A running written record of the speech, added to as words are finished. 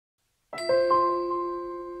Hi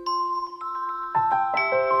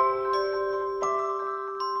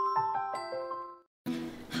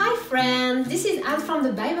friends, this is Anne from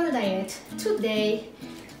the Bible Diet. Today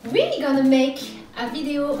we're gonna make a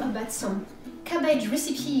video about some cabbage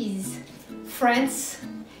recipes. France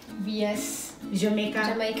vs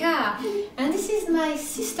Jamaica. And this is my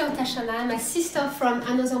sister Tashana, my sister from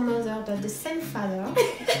another mother but the same father.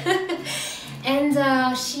 And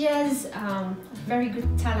she has very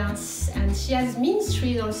good talents, and she has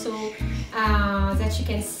ministries also that you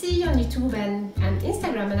can see on YouTube and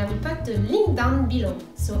Instagram, and I will put the link down below,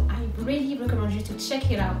 so I really recommend you to check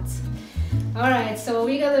it out. Alright, so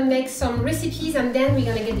we're gonna make some recipes and then we're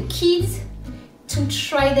gonna get the kids to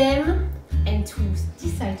try them and to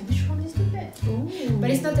decide which one is the best. Ooh. But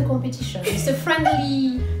it's not a competition, it's a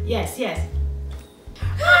friendly... Yes.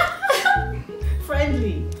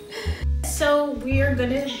 Friendly. So we're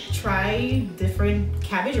gonna try different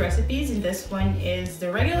cabbage recipes, and this one is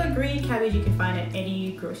the regular green cabbage you can find at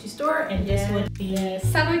any grocery store, and this would be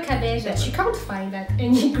Savoy cabbage that you can't find at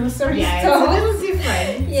any grocery store. It's a little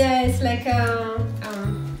different. Yeah, it's like a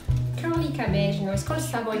curly cabbage, you know, it's called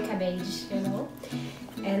Savoy cabbage, you know.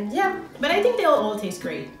 And yeah, but I think they'll all taste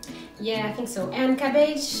great. Yeah, I think so. And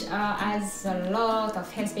cabbage has a lot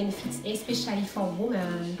of health benefits, especially for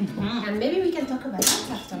women. Mm-hmm. And maybe we can talk about that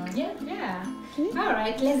after. Yeah. Mm-hmm. All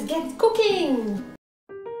right, let's get cooking.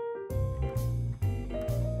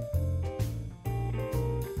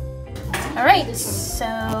 All right,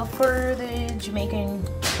 so for the Jamaican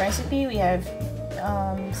recipe, we have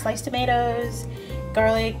sliced tomatoes,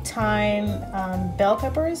 garlic, thyme, bell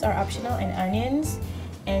peppers are optional, and onions,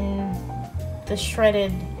 and the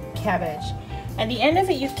shredded cabbage. At the end of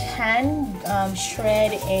it, you can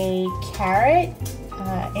shred a carrot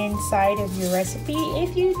inside of your recipe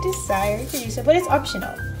if you desire to do so, but it's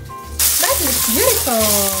optional. That looks beautiful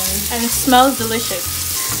and it smells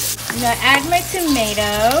delicious. I'm gonna add my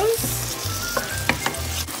tomatoes.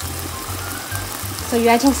 So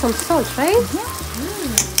you're adding some salt, right?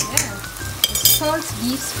 Mm-hmm. Yeah. The salt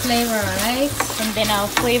gives flavor, right? And then I'll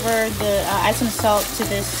flavor add some salt to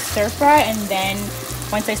this stir fry, and then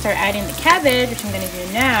once I start adding the cabbage, which I'm going to do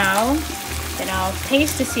now, then I'll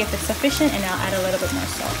taste to see if it's sufficient, and I'll add a little bit more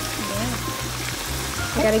salt. Yeah.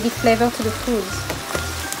 You gotta give flavor to the food.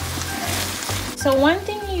 So one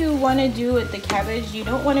thing you want to do with the cabbage, you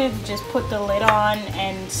don't want to just put the lid on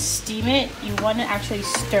and steam it. You want to actually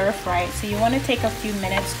stir fry it. So you want to take a few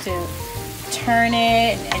minutes to turn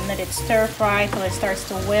it and let it stir fry till it starts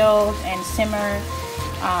to wilt and simmer.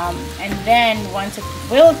 And then once it's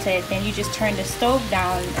wilted, then you just turn the stove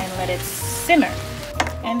down and let it simmer.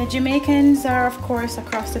 And the Jamaicans are, of course,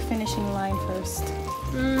 across the finishing line first.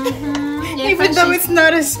 Mm-hmm. Yeah, even though it's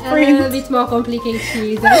not a sprint. A little bit more complicated.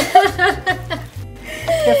 The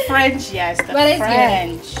French, yes, the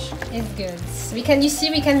French. It's good. We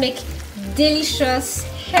can make delicious,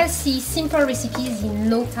 healthy, simple recipes in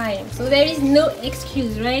no time. So there is no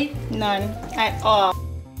excuse, right? None at all.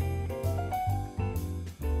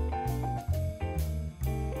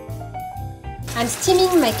 I'm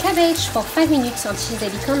steaming my cabbage for 5 minutes until they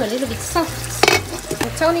become a little bit soft. I'm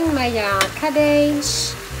turning my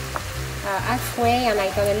cabbage halfway, and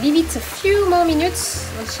I'm gonna leave it a few more minutes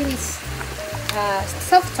until it's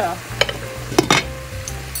softer.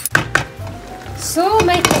 So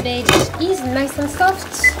my cabbage is nice and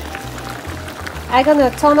soft. I'm gonna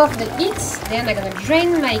turn off the heat, then I'm gonna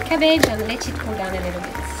drain my cabbage and let it cool down a little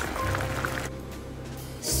bit.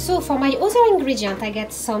 So for my other ingredient, I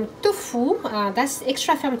get some tofu, that's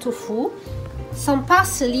extra firm tofu, some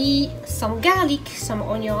parsley, some garlic, some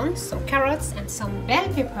onions, some carrots, and some bell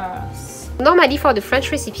peppers. Normally for the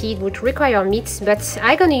French recipe it would require meat, but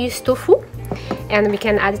I'm gonna use tofu, and we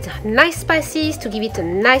can add nice spices to give it a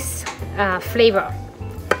nice flavor.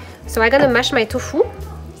 So I'm gonna mash my tofu,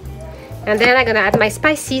 and then I'm gonna add my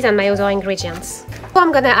spices and my other ingredients. So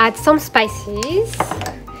I'm gonna add some spices,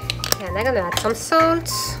 and I'm gonna add some salt,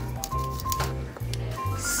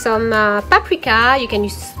 some paprika, you can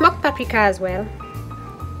use smoked paprika as well,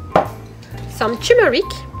 some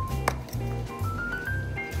turmeric,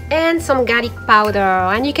 and some garlic powder.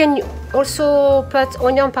 And you can also put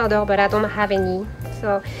onion powder, but I don't have any.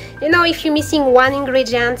 So, you know, if you're missing one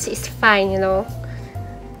ingredient, it's fine, you know.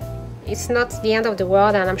 It's not the end of the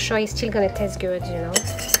world, and I'm sure it's still gonna taste good, you know.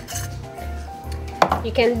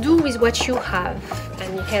 You can do with what you have,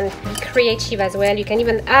 and you can be creative as well. You can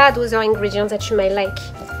even add other ingredients that you might like.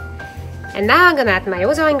 And now I'm gonna add my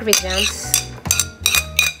other ingredients.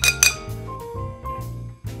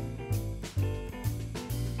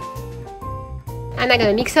 And I'm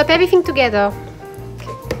gonna mix up everything together.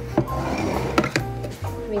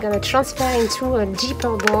 We we're gonna transfer into a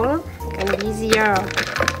deeper bowl. It's gonna be easier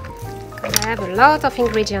because I have a lot of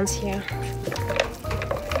ingredients here.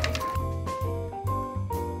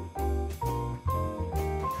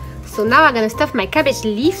 So now I'm gonna stuff my cabbage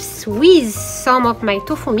leaves with some of my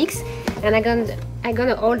tofu mix, and I'm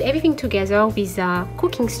gonna hold everything together with a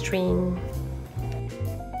cooking string.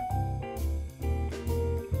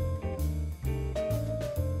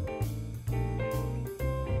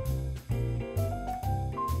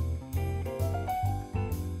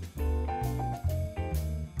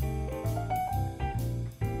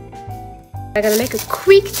 I'm gonna make a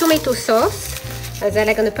quick tomato sauce that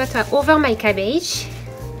I'm gonna put over my cabbage,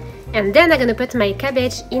 and then I'm gonna put my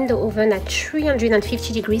cabbage in the oven at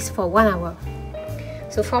 350 degrees for 1 hour.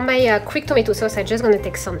 So for my quick tomato sauce, I'm just gonna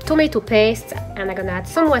take some tomato paste and I'm gonna add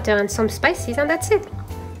some water and some spices, and that's it.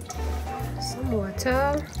 Some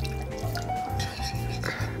water.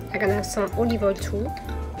 I'm gonna have some olive oil too.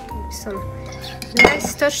 Some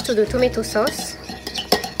nice touch to the tomato sauce.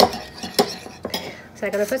 So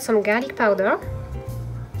I'm gonna put some garlic powder,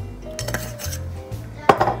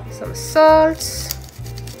 some salt,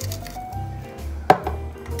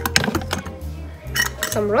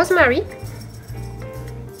 some rosemary,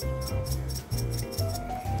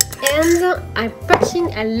 and I'm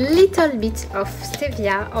putting a little bit of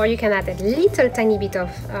stevia, or you can add a little tiny bit of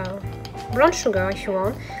brown sugar if you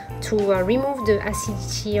want, to remove the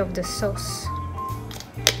acidity of the sauce.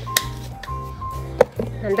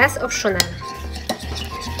 And that's optional.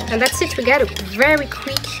 And that's it, we got a very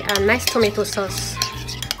quick nice tomato sauce.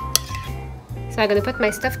 So I'm gonna put my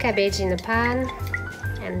stuffed cabbage in a pan,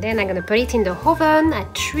 and then I'm gonna put it in the oven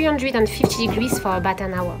at 350 degrees for about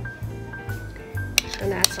an hour. I'm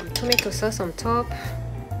gonna add some tomato sauce on top.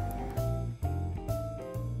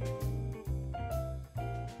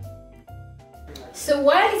 So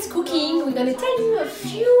while it's cooking, we're gonna tell you a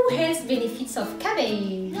few health benefits of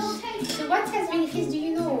cabbage. So what health benefits do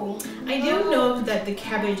you know? I do know that the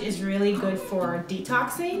cabbage is really good for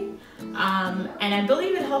detoxing, and I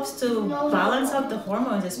believe it helps to balance out the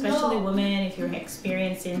hormones, especially women. If you're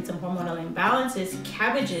experiencing some hormonal imbalances,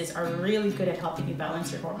 cabbages are really good at helping you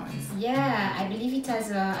balance your hormones. Yeah, I believe it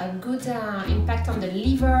has a good impact on the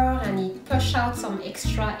liver, and it pushes out some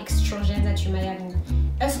extra estrogen that you might have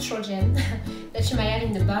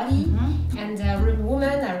in the body. And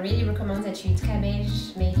women, I really recommend that you eat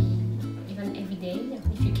cabbage maybe even every day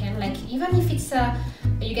if you can. Like even if it's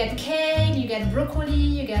you get kale, you get broccoli,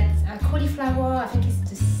 you get cauliflower. I think it's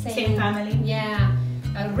the same family. Yeah,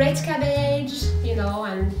 red cabbage, you know,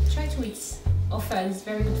 and try to eat often. It's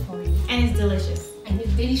very good for you. And it's delicious. And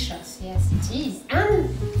it's delicious, yes, it is. And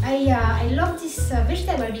I love this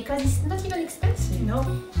vegetable because it's not even expensive. Nope.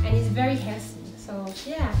 And it's very healthy. So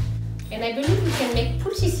yeah. And I believe we can make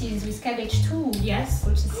poultices with cabbage too. Yes.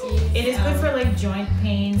 Poultices. It is good for like joint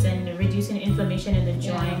pains and reducing inflammation in the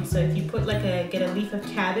joint. So if you put like get a leaf of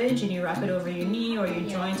cabbage and you wrap it over your knee or your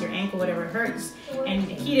joint, your ankle, whatever hurts, and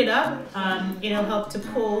heat it up, it'll help to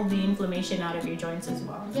pull the inflammation out of your joints as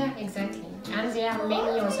well. Yeah, exactly. And there are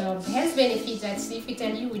many other health benefits that if we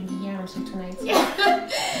tell you, we'll be here until tonight. Yeah.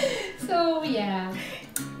 So yeah,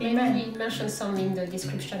 Amen. maybe we mention some in the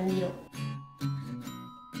description below.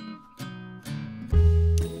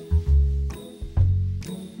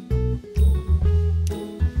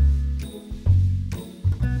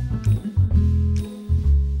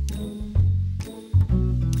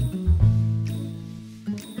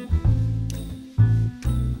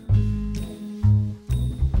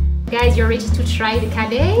 Guys, you're ready to try the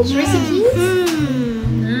cabbage recipes?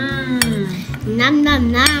 Nom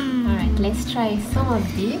nom nom. Alright, let's try some of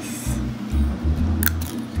this.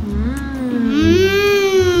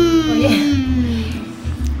 Oh, yeah.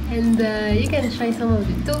 And you can try some of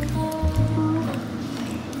the tofu.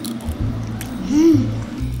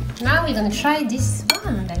 Now we're gonna try this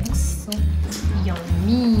one that looks so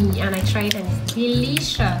yummy. And I tried it and it's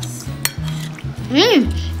delicious.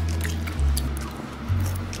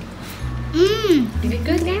 Is it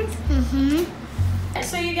good, guys?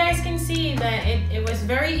 So you guys can see that it was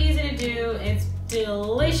very easy to do, it's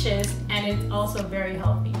delicious, and it's also very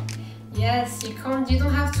healthy. Yes, you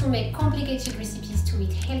don't have to make complicated recipes to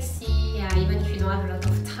eat healthy, even if you don't have a lot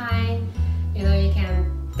of time. You know, you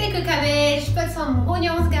can take a cabbage, put some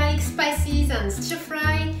onions, garlic, spices, and stir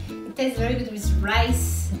fry. It tastes very good with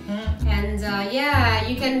rice. And yeah,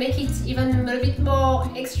 you can make it even a little bit more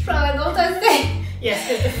extravagant, I say. Yes,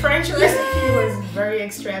 because the French recipe was very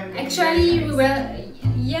extravagant. Actually,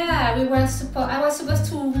 I was supposed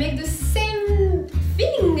to make the same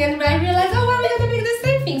thing, and I realized, oh, well, we're gonna make the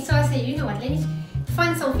same thing. So I said, you know what, let me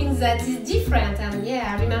find something that is different. And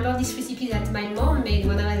yeah, I remember this recipe that my mom made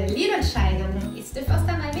when I was a little child, and it's the first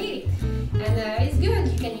time I made it. And it's good.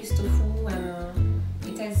 You can use tofu, and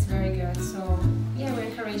it tastes very good. So yeah, we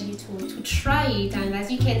encourage you to try it. And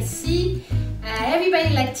as you can see, everybody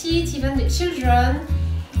liked it, even the children.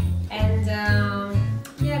 And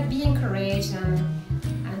yeah, be encouraged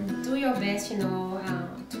and do your best, you know,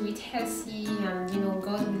 to eat healthy, and you know,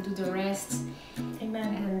 God will do the rest. Amen.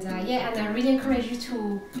 And yeah, and I really encourage you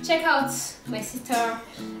to check out my sister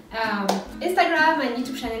Instagram and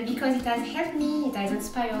YouTube channel, because it has helped me, it has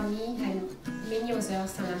inspired me and many others,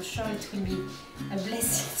 and I'm sure it will be a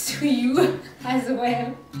blessing to you as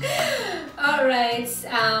well. Alright,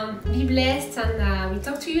 be blessed, and we'll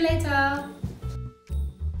talk to you later.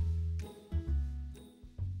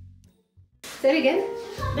 Say it again?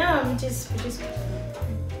 No, we just.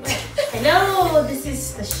 Hello, this is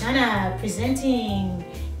Tashana presenting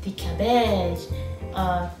the cabbage,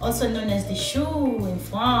 also known as the chou in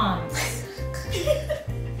France.